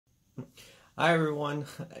Hi everyone,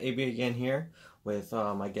 AB again here with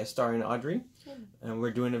my guest starring Audrey, and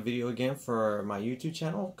we're doing a video again for my YouTube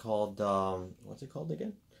channel called what's it called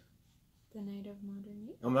again? The Night of Modern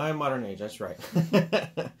Age. Oh, My Modern Age, that's right.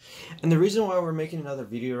 And the reason why we're making another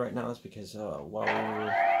video right now is because while we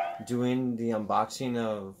were doing the unboxing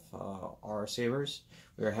of our sabers,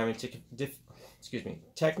 we were having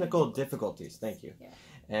technical difficulties. Thank you. Yeah.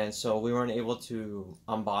 And so we weren't able to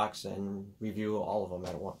unbox and review all of them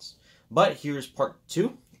at once. But here's part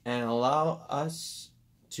 2, and allow us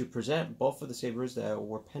to present both of the sabers that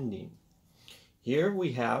were pending. Here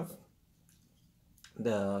we have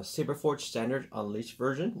the Saberforge Standard Unleashed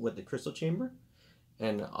version with the crystal chamber,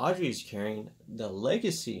 and Audrey is carrying the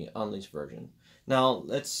Legacy Unleashed version. Now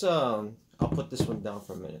let's I'll put this one down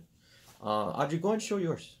for a minute. Audrey, go and show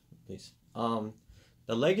yours, please.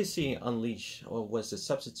 The Legacy Unleashed was the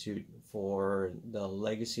substitute for the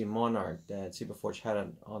Legacy Monarch that Saberforge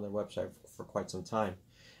had on their website for quite some time.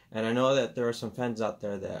 And I know that there are some fans out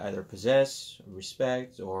there that either possess,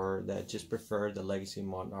 respect, or that just prefer the Legacy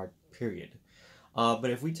Monarch, period. But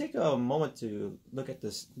if we take a moment to look at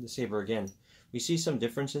the saber again, we see some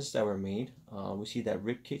differences that were made. We see that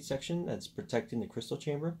ribcage section that's protecting the crystal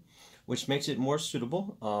chamber, which makes it more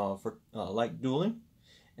suitable for light dueling.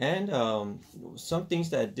 And some things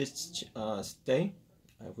that did stay,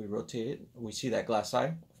 if we rotate it, we see that glass eye,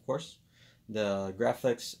 of course, the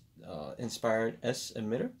Graphics inspired S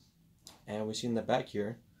emitter, and we see in the back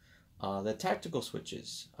here the tactical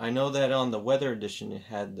switches. I know that on the Weather Edition it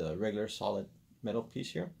had the regular solid metal piece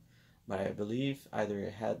here, but I believe either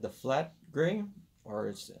it had the flat gray or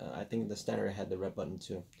it's I think the Standard had the red button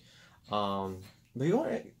too. But you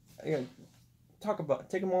want to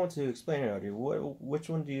take a moment to explain it, Audrey. Which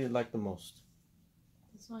one do you like the most?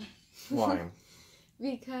 This one. Why?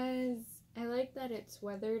 Because I like that it's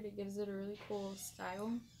weathered. It gives it a really cool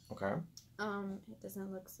style. Okay. It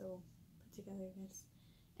doesn't look so put together, I guess.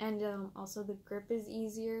 And also the grip is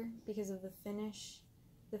easier because of the finish.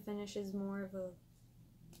 The finish is more of a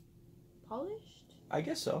polished? I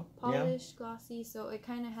guess so. Polished, yeah. Glossy, so it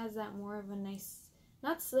kind of has that more of a nice,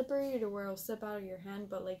 not slippery to where it'll slip out of your hand,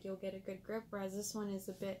 but like you'll get a good grip, whereas this one is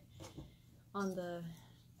a bit on the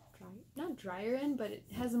not drier end, but it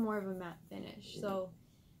has more of a matte finish, so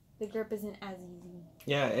the grip isn't as easy.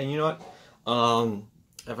 Yeah, and you know what?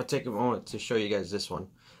 If I take a moment to show you guys this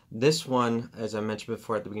one, as I mentioned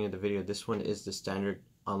before at the beginning of the video, this one is the Standard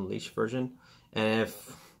Unleashed version. And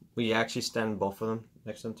if we actually stand both of them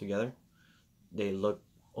next to them together, they look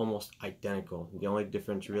almost identical. The only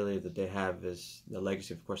difference really that they have is the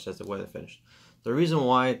Legacy, of course, has the weather finish. The reason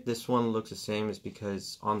why this one looks the same is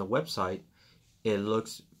because on the website, it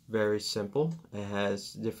looks very simple. It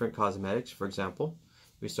has different cosmetics. For example,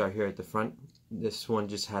 we start here at the front. This one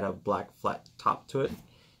just had a black flat top to it.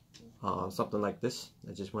 Something like this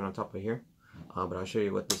that just went on top of here. But I'll show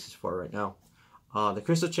you what this is for right now. The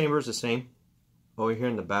crystal chamber is the same. Over here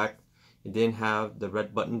in the back, it didn't have the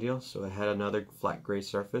red button deal, so it had another flat gray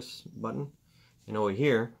surface button. And over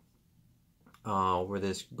here, where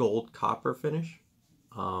this gold copper finish,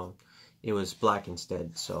 it was black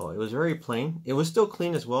instead. So it was very plain. It was still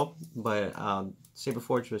clean as well, but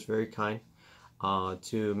Saberforge was very kind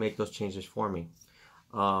to make those changes for me.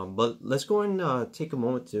 But let's go and take a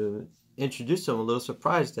moment to introduce them. I'm a little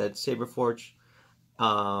surprised that Saberforge,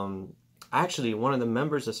 actually one of the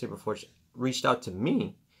members of Saberforge reached out to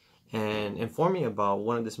me and informed me about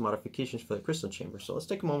one of these modifications for the crystal chamber. So let's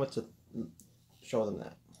take a moment to show them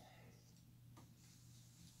that.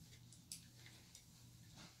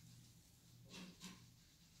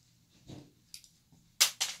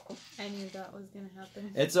 I knew that was going to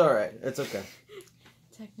happen. It's alright. It's okay.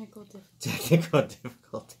 Technical difficulties. Technical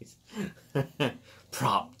difficulties.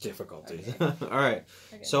 Prop difficulties. Alright.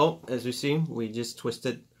 Okay. So, as we see, we just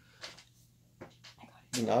twisted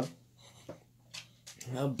the knob.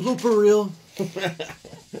 A blooper reel.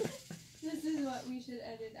 This is what we should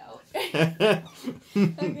edit out.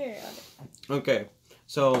 Okay. Okay.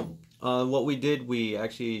 So, what we did, we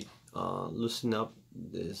actually loosened up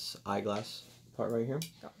this eyeglass part right here.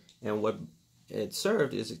 Oh. And what it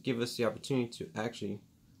served is it gave us the opportunity to actually...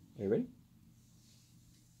 Are you ready?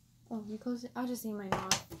 Oh, you close it? I'll just see my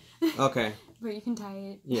knot. Okay. But you can tie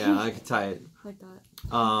it. Yeah, I can tie it. Like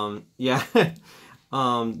that. Yeah.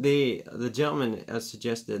 The gentleman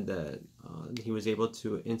suggested that he was able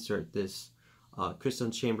to insert this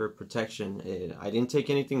crystal chamber protection. I didn't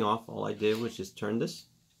take anything off. All I did was just turn this,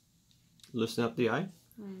 loosen up the eye,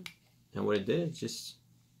 and what it did, it just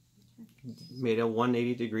made a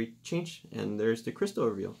 180-degree change, and there's the crystal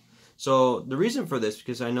reveal. So the reason for this,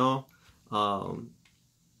 because I know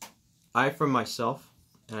I, for myself,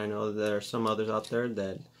 and I know there are some others out there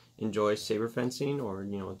that enjoy saber fencing, or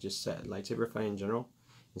just lightsaber fighting in general.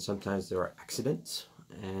 And sometimes there are accidents,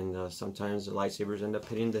 and sometimes the lightsabers end up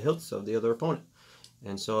hitting the hilts of the other opponent.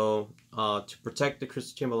 And so to protect the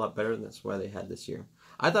crystal chamber a lot better, that's why they had this here.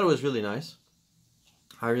 I thought it was really nice.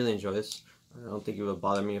 I really enjoy this. I don't think it would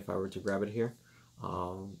bother me if I were to grab it here.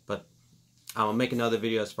 But I'll make another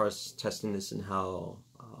video as far as testing this and how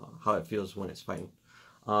it feels when it's fighting.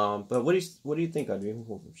 But what do you think, Audrey?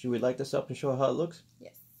 Should we light this up and show how it looks?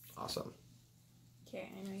 Yes. Awesome.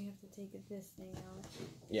 Okay, I know you have to take this thing out.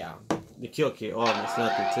 Yeah, the kill key. Oh, that's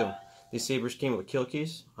another thing too. These sabers came with kill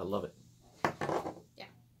keys. I love it. Yeah.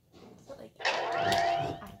 So like,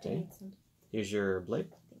 activate some. Here's your blade.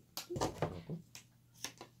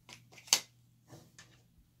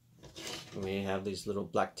 We have these little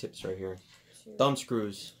black tips right here. Sure. Thumb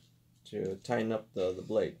screws to tighten up the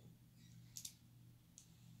blade.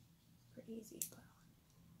 Pretty easy.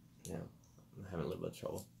 Yeah, I'm having a little bit of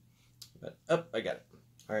trouble. But, I got it.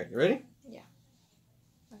 Alright, you ready? Yeah.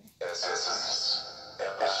 Okay. This is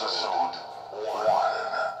episode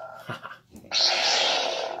 1.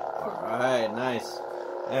 Alright, nice.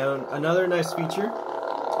 And another nice feature.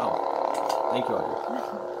 Oh, thank you, Audrey.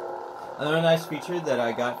 Another nice feature that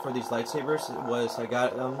I got for these lightsabers was I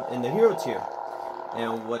got them in the hero tier.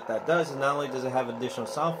 And what that does is not only does it have additional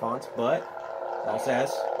sound fonts, but it also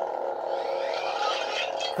has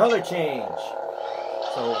color change.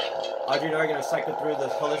 So Audrey and I are going to cycle through the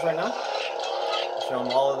colors right now. Show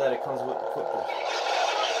them all that it comes with equipped with.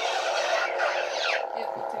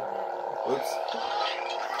 Oops.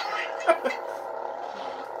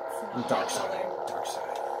 Dark side. Dark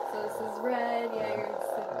side. So this is red. Yeah, yours is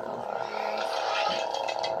the color red.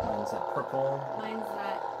 Mine's that purple. Mine's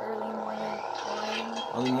that early morning orange.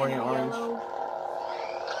 Early morning orange. Yellow.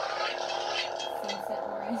 Sunset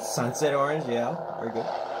orange. Sunset orange, yeah. Very good.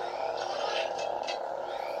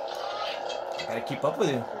 I gotta keep up with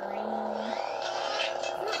you. Green. It's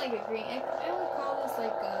not like a green. I would call this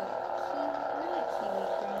like a kiwi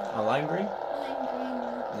green. A lime green? Lime green.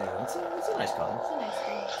 Yeah, it's a nice color. It's a nice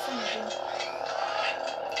green. Summer green.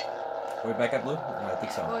 Are we back at blue? No, I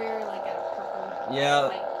think so. Or you're like at purple. Yeah.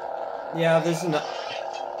 Like, Yeah, there's another.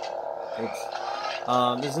 Oops.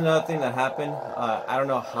 There's another thing that happened. I don't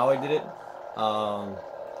know how I did it.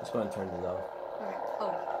 Let's go ahead and turn it off. alright.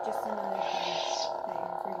 Oh, just another thing that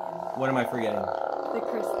you're forgetting. What am I forgetting? The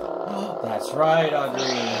crystal. That's right, Audrey.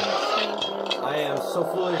 Changes. I am so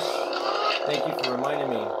foolish. Thank you for reminding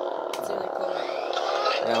me. It's really cool.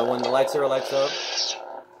 Yeah, when the lightsaber lights up.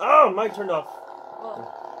 Oh, mic turned off.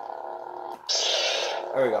 Well,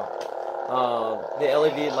 There we go. The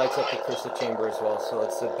LED lights up the crystal chamber as well, so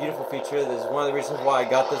it's a beautiful feature. This is one of the reasons why I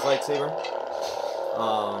got this lightsaber.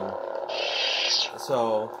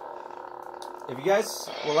 So, if you guys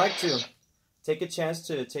would like to take a chance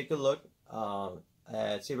to take a look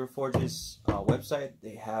at Saberforge's website,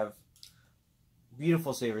 they have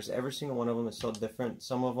beautiful sabers. Every single one of them is so different.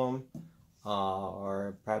 Some of them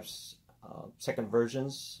are perhaps second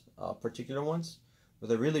versions, particular ones, but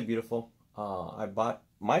they're really beautiful. I bought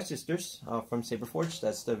my sister's from Saberforge.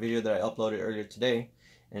 That's the video that I uploaded earlier today.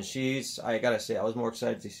 And I gotta say, I was more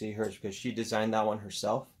excited to see hers because she designed that one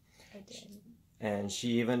herself. I did. And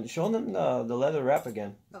she even showed them the leather wrap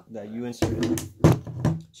again that you inserted.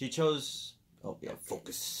 She chose, oh yeah,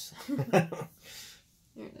 focus. Here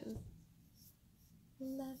it is.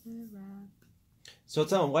 Leather wrap. So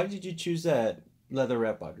tell them, why did you choose that leather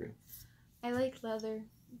wrap, Audrey? I like leather,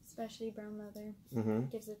 especially brown leather. Mm-hmm.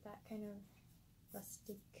 Gives it that kind of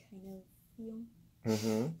rustic kind of feel.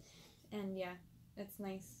 Mm-hmm. And yeah, it's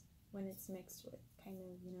nice when it's mixed with kind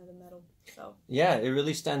of, the metal. So Yeah, it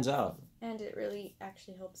really stands out. and it really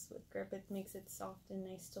actually helps with grip. It makes it soft and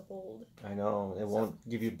nice to hold. I know, it won't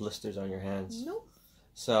give you blisters on your hands. Nope.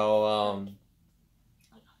 So,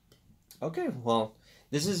 okay, well,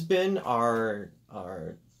 this has been our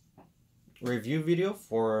review video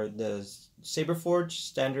for the Saberforge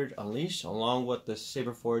Standard Unleashed, along with the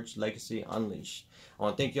Saberforge Legacy Unleashed. I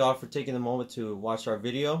want to thank you all for taking the moment to watch our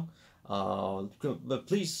video. But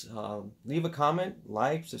please leave a comment,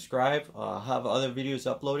 like, subscribe. Have other videos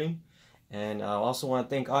uploading. And I also want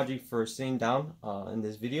to thank Audrey for sitting down in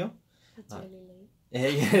this video. It's really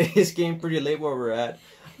late. It's getting pretty late where we're at.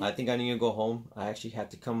 I think I need to go home. I actually had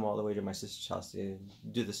to come all the way to my sister's house to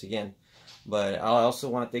do this again. But I also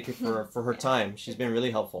want to thank you for her time. She's been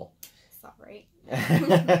really helpful. It's not right.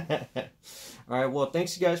 Alright, well,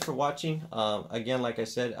 thanks you guys for watching. Again, like I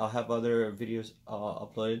said, I'll have other videos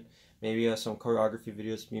uploaded. Maybe some choreography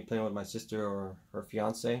videos, me playing with my sister or her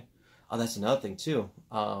fiance. Oh, that's another thing too.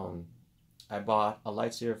 I bought a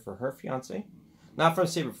lightsaber for her fiance. Not from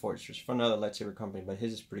Saberforge, just from another lightsaber company, but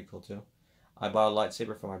his is pretty cool too. I bought a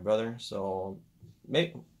lightsaber for my brother, so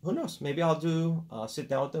maybe, who knows? Maybe I'll sit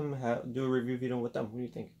down with them, do a review video with them. What do you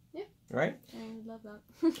think? Yeah. Right? I would love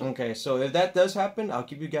that. Okay, so if that does happen, I'll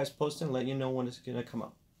keep you guys posted and let you know when it's gonna come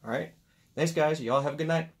up. All right. Thanks, guys. Y'all have a good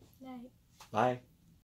night. Night. Bye.